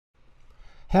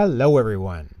Hello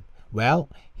everyone. Well,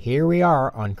 here we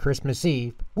are on Christmas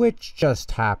Eve, which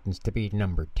just happens to be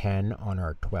number 10 on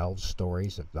our 12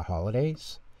 stories of the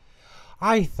holidays.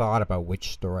 I thought about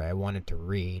which story I wanted to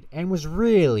read and was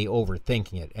really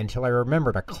overthinking it until I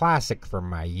remembered a classic from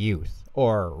my youth,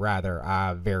 or rather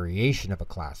a variation of a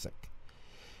classic.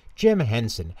 Jim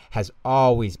Henson has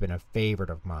always been a favorite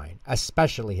of mine,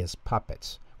 especially his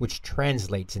puppets, which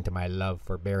translates into my love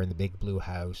for Bear in the Big Blue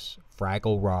House,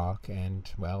 Fraggle Rock,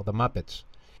 and, well, the Muppets.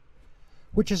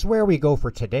 Which is where we go for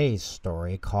today's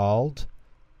story called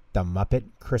The Muppet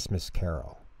Christmas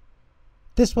Carol.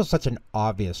 This was such an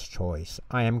obvious choice,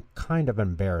 I am kind of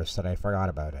embarrassed that I forgot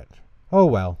about it. Oh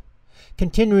well.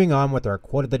 Continuing on with our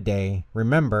quote of the day,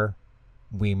 remember,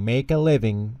 we make a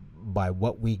living by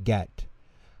what we get,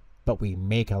 but we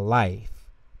make a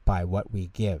life by what we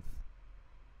give.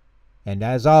 And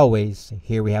as always,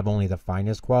 here we have only the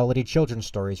finest quality children's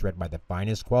stories read by the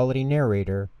finest quality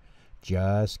narrator.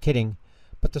 Just kidding,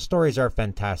 but the stories are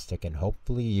fantastic and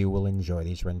hopefully you will enjoy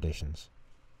these renditions.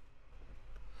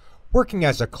 Working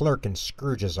as a clerk in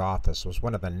Scrooge's office was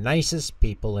one of the nicest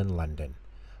people in London,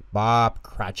 Bob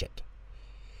Cratchit.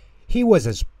 He was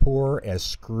as poor as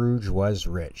Scrooge was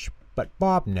rich, but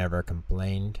Bob never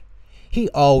complained. He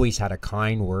always had a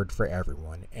kind word for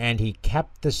everyone, and he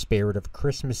kept the spirit of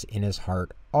Christmas in his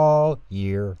heart all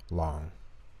year long.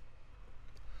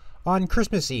 On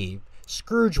Christmas Eve,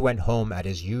 Scrooge went home at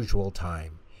his usual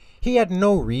time. He had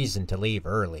no reason to leave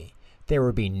early. There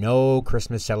would be no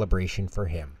Christmas celebration for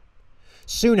him.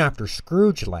 Soon after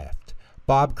Scrooge left,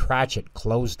 Bob Cratchit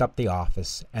closed up the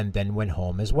office and then went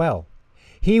home as well.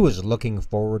 He was looking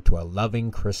forward to a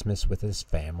loving Christmas with his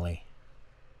family.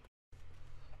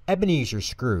 Ebenezer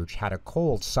Scrooge had a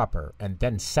cold supper and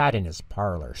then sat in his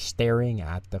parlor staring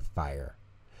at the fire.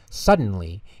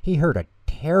 Suddenly, he heard a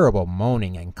terrible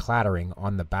moaning and clattering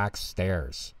on the back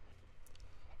stairs.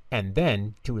 And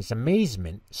then, to his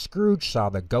amazement, Scrooge saw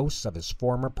the ghosts of his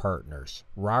former partners,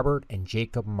 Robert and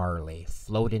Jacob Marley,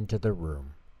 float into the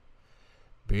room.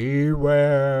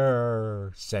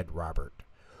 "Beware," said Robert.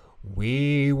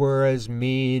 "We were as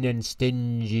mean and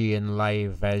stingy in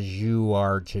life as you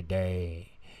are today.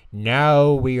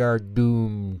 Now we are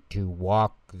doomed to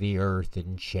walk the earth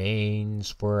in chains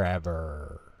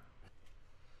forever.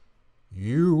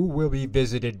 You will be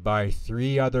visited by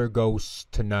 3 other ghosts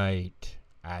tonight,"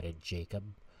 added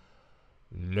Jacob.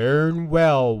 "Learn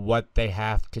well what they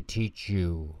have to teach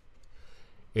you.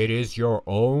 It is your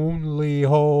only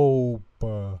hope."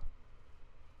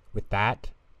 With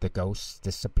that, the ghosts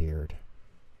disappeared.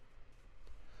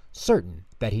 Certain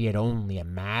that he had only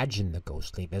imagined the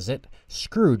ghostly visit,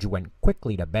 Scrooge went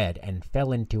quickly to bed and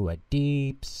fell into a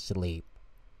deep sleep.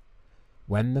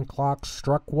 When the clock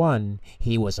struck 1,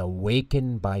 he was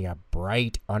awakened by a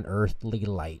bright, unearthly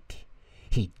light.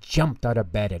 He jumped out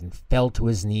of bed and fell to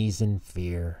his knees in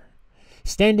fear.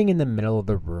 Standing in the middle of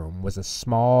the room was a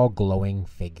small, glowing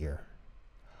figure.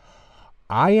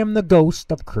 "I am the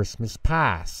ghost of Christmas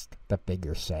past," the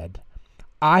figure said.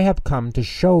 "I have come to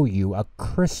show you a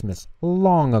Christmas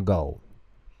long ago."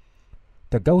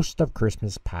 The ghost of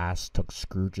Christmas past took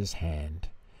Scrooge's hand.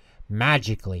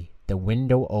 Magically, the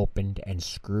window opened and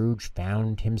Scrooge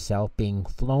found himself being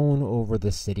flown over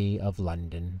the city of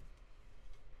London.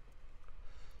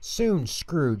 Soon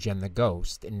Scrooge and the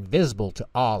ghost, invisible to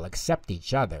all except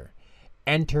each other,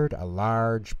 entered a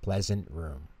large, pleasant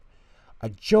room. A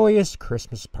joyous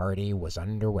Christmas party was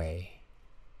underway.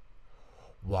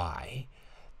 "Why,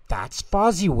 that's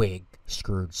Fozziwig,"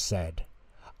 Scrooge said.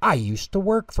 "I used to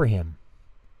work for him.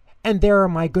 And there are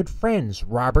my good friends,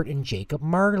 Robert and Jacob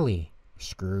Marley."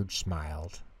 Scrooge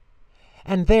smiled.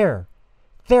 "And there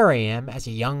I am as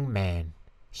a young man,"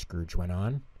 Scrooge went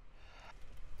on.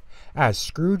 As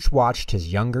Scrooge watched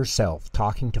his younger self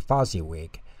talking to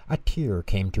Fozziwig, a tear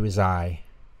came to his eye.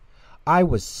 "I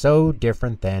was so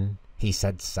different then," he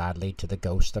said sadly to the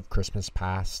ghost of Christmas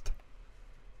past.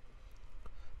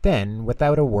 Then,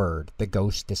 without a word, the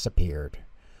ghost disappeared.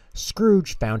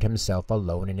 Scrooge found himself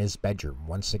alone in his bedroom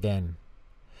once again.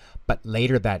 But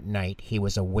later that night he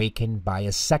was awakened by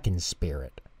a second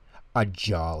spirit, a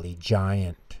jolly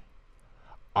giant.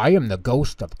 "I am the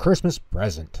ghost of Christmas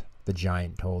present," the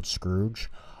giant told Scrooge.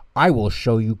 "I will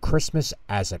show you Christmas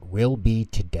as it will be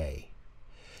today."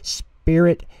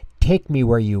 "Spirit, take me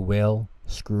where you will,"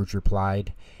 Scrooge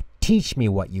replied. "Teach me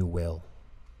what you will."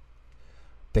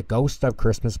 The ghost of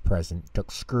Christmas present took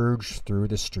Scrooge through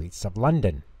the streets of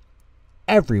London.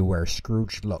 Everywhere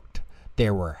Scrooge looked,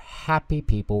 there were happy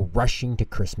people rushing to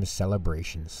Christmas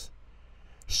celebrations.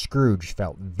 Scrooge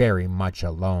felt very much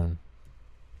alone.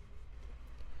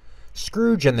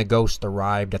 Scrooge and the ghost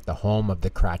arrived at the home of the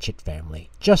Cratchit family,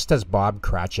 just as Bob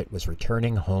Cratchit was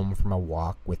returning home from a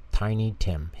walk with Tiny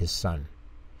Tim, his son.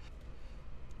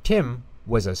 Tim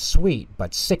was a sweet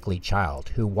but sickly child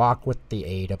who walked with the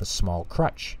aid of a small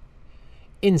crutch.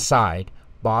 Inside,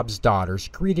 Bob's daughters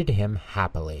greeted him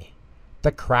happily.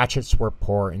 The Cratchits were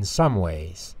poor in some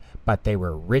ways, but they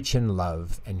were rich in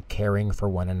love and caring for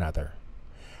one another.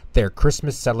 Their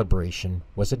Christmas celebration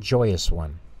was a joyous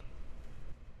one.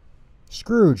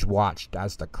 Scrooge watched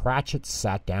as the Cratchits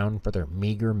sat down for their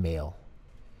meager meal.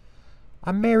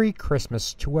 "A Merry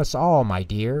Christmas to us all, my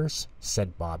dears,"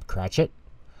 said Bob Cratchit.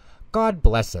 "God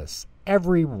bless us,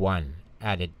 every one,"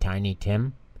 added Tiny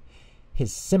Tim.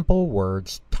 His simple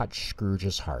words touched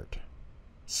Scrooge's heart.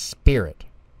 "Spirit,"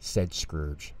 said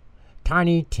Scrooge,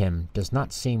 "Tiny Tim does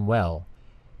not seem well.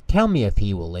 Tell me if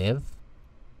he will live."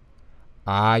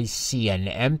 "I see an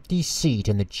empty seat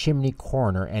in the chimney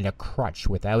corner and a crutch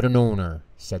without an owner,"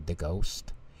 said the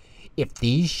ghost. "If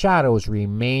these shadows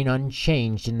remain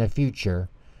unchanged in the future,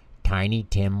 Tiny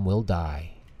Tim will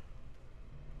die."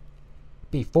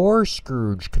 Before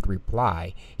Scrooge could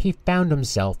reply, he found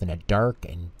himself in a dark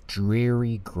and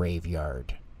dreary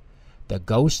graveyard. The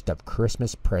ghost of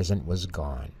Christmas present was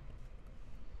gone.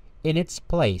 In its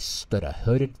place stood a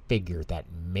hooded figure that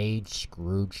made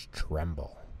Scrooge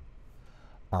tremble.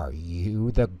 "Are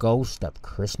you the ghost of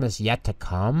Christmas yet to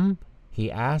come?"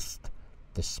 he asked.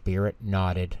 The spirit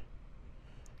nodded.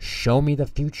 "Show me the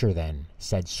future, then,"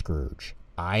 said Scrooge.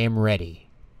 "I am ready."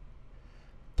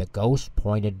 The ghost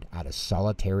pointed at a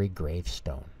solitary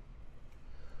gravestone.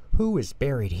 "Who is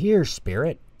buried here,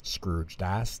 spirit?" Scrooge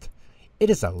asked. "It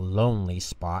is a lonely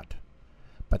spot."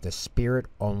 But the spirit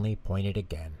only pointed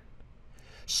again.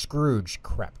 Scrooge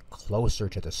crept closer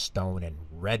to the stone and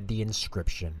read the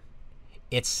inscription.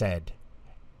 It said,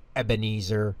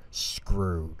 "Ebenezer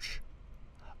Scrooge."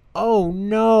 "Oh,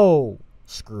 no!"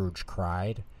 Scrooge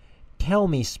cried. "Tell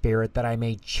me, spirit, that I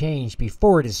may change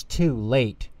before it is too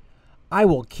late. I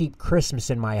will keep Christmas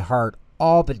in my heart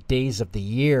all the days of the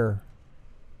year."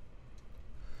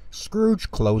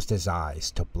 Scrooge closed his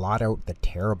eyes to blot out the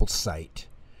terrible sight.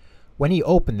 When he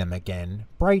opened them again,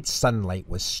 bright sunlight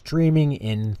was streaming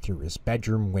in through his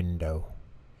bedroom window.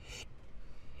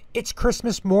 "It's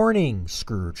Christmas morning!"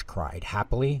 Scrooge cried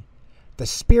happily. "The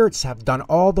spirits have done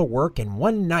all the work in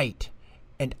one night,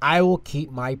 and I will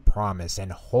keep my promise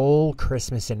and hold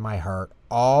Christmas in my heart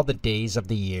all the days of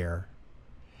the year."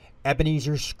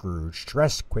 Ebenezer Scrooge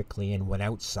dressed quickly and went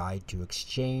outside to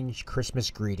exchange Christmas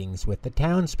greetings with the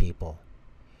townspeople.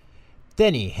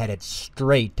 Then he headed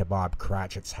straight to Bob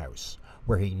Cratchit's house,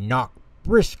 where he knocked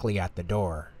briskly at the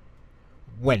door.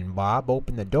 When Bob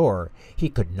opened the door, he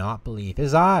could not believe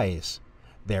his eyes.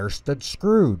 There stood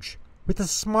Scrooge, with a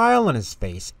smile on his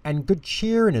face and good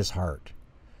cheer in his heart.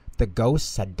 The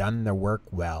ghosts had done their work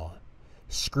well.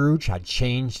 Scrooge had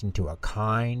changed into a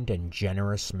kind and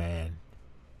generous man.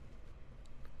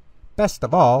 Best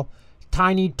of all,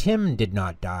 Tiny Tim did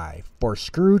not die, for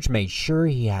Scrooge made sure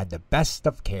he had the best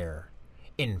of care.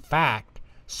 In fact,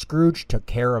 Scrooge took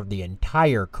care of the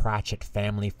entire Cratchit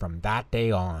family from that day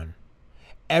on.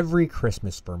 Every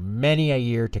Christmas for many a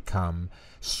year to come,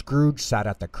 Scrooge sat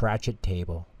at the Cratchit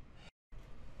table.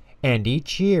 And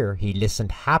each year he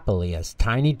listened happily as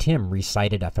Tiny Tim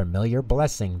recited a familiar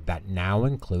blessing that now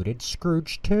included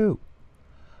Scrooge too.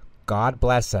 God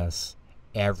bless us,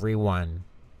 everyone.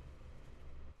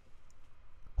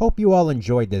 Hope you all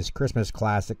enjoyed this Christmas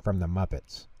classic from the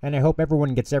Muppets, and I hope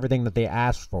everyone gets everything that they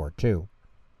asked for too.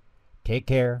 Take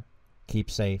care, keep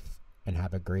safe, and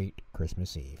have a great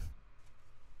Christmas Eve.